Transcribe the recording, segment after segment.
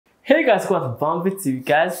Hey guys, welcome to Bumper TV.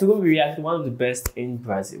 Guys, we're gonna be reacting to one of the best in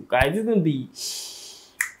Brazil. Guys, it's gonna be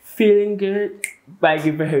Feeling Good by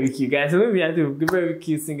Gabriel Henrique. Guys, we're gonna be reacting to Gabriel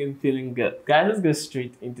Henrique singing Feeling Good. Guys, let's go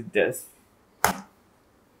straight into this.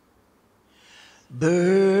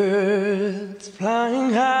 Birds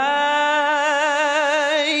flying high,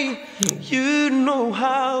 you know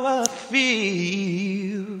how I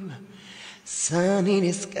feel. Sun in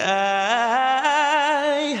the sky,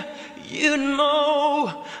 you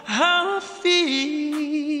know how I feel.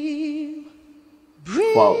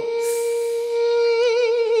 Breeze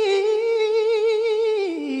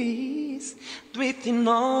drifting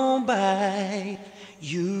on by,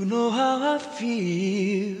 you know how I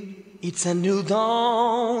feel. It's a new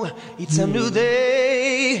dawn, it's a new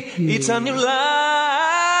day, it's a new life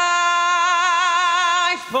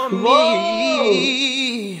for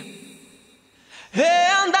me.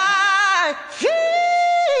 And I'm feeling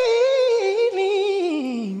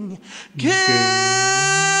good.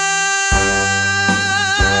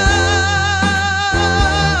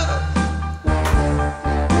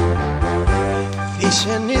 Fish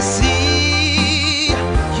in the sea,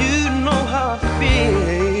 you know how I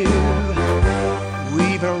feel.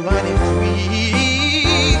 We're running free,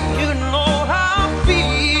 you know how I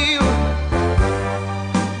feel.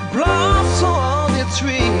 Blossom on the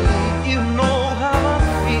tree, you know how I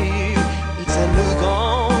feel. It's a new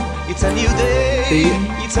dawn, it's a new day,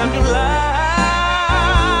 it's a new life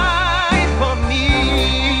for me.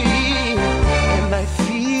 And I'm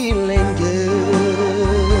feeling good.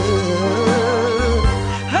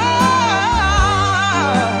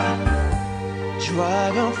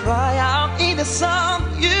 Dragonfly out in the sun,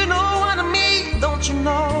 you know what I mean, don't you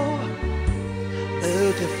know?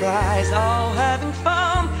 Butterflies all having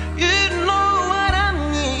fun, you know what I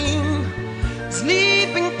mean.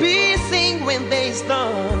 Sleeping peaceful when day's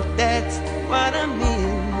done, that's what I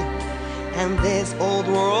mean. And this old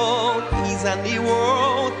world is a new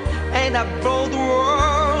world, and a broad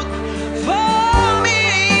world for me.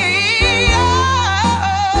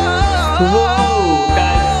 Whoa,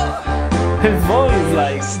 guys, his voice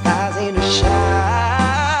like stars in the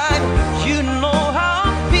shine, you know how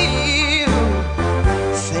I feel.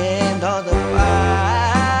 Sand on the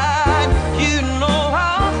pine, you know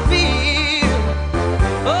how I feel.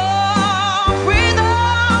 Oh,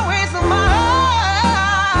 freedom is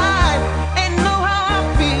mine, and know how I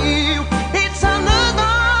feel. It's a new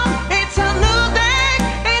dawn, it's a new day,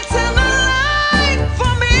 it's a new life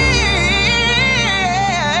for me.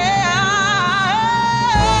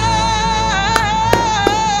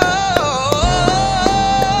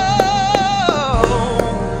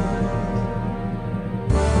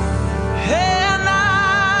 And I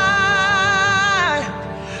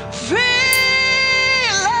feel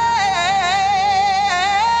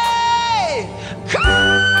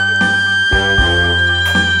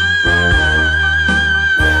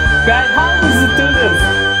guys, how does it do this?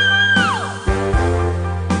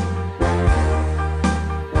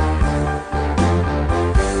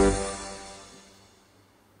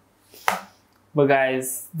 But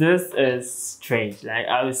guys, this is strange. Like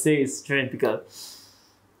I would say it's strange because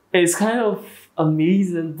it's kind of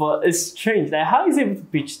amazing, but it's strange. Like how is he able to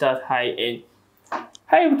pitch that high and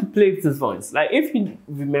how are you able to play with his voice? Like if you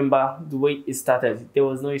remember the way it started, there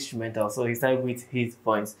was no instrumental, so he started with his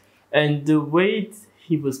voice. And the way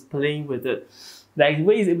he was playing with it, like the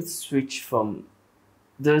way he's able to switch from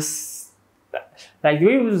this, like the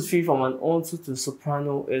way he was switch from an alto to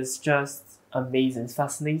soprano is just amazing. It's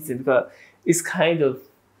fascinating because it's kind of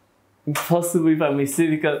impossible, if I may say,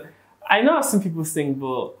 because I know I've seen people sing,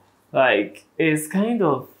 but like it's kind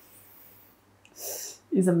of,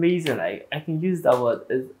 it's amazing. Like I can use that word,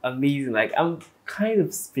 it's amazing. Like I'm kind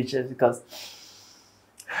of speechless because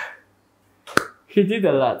he did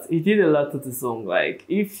a lot. He did a lot to the song. Like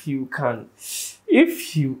if you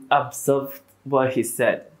observe what he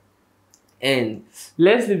said, and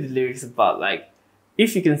let's leave the lyrics about, like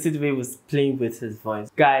if you can see the way he was playing with his voice.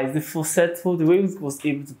 Guys, the falsetto, the way he was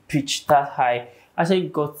able to pitch that high actually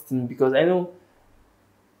got to me because I know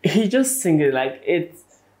he just sing it like it's,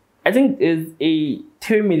 I think it's a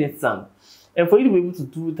 3-minute song. And for you to be able to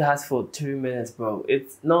do that for 3 minutes, bro,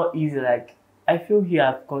 it's not easy. Like I feel he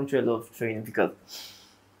have gone through a lot of training because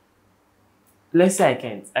let's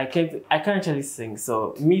say I can't actually sing.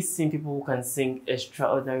 So me seeing people who can sing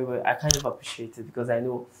extraordinary well, I kind of appreciate it because I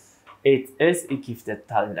know it is a gifted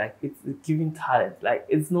talent. Like it's a given talent. Like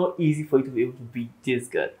it's not easy for you to be able to be this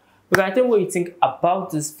good. But I think what you think about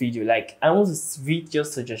this video, like I want to read your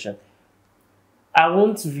suggestion. I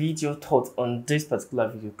want to read your thoughts on this particular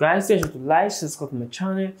video. Guys, make sure to like, subscribe to my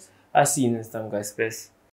channel. I'll see you next time, guys. Peace.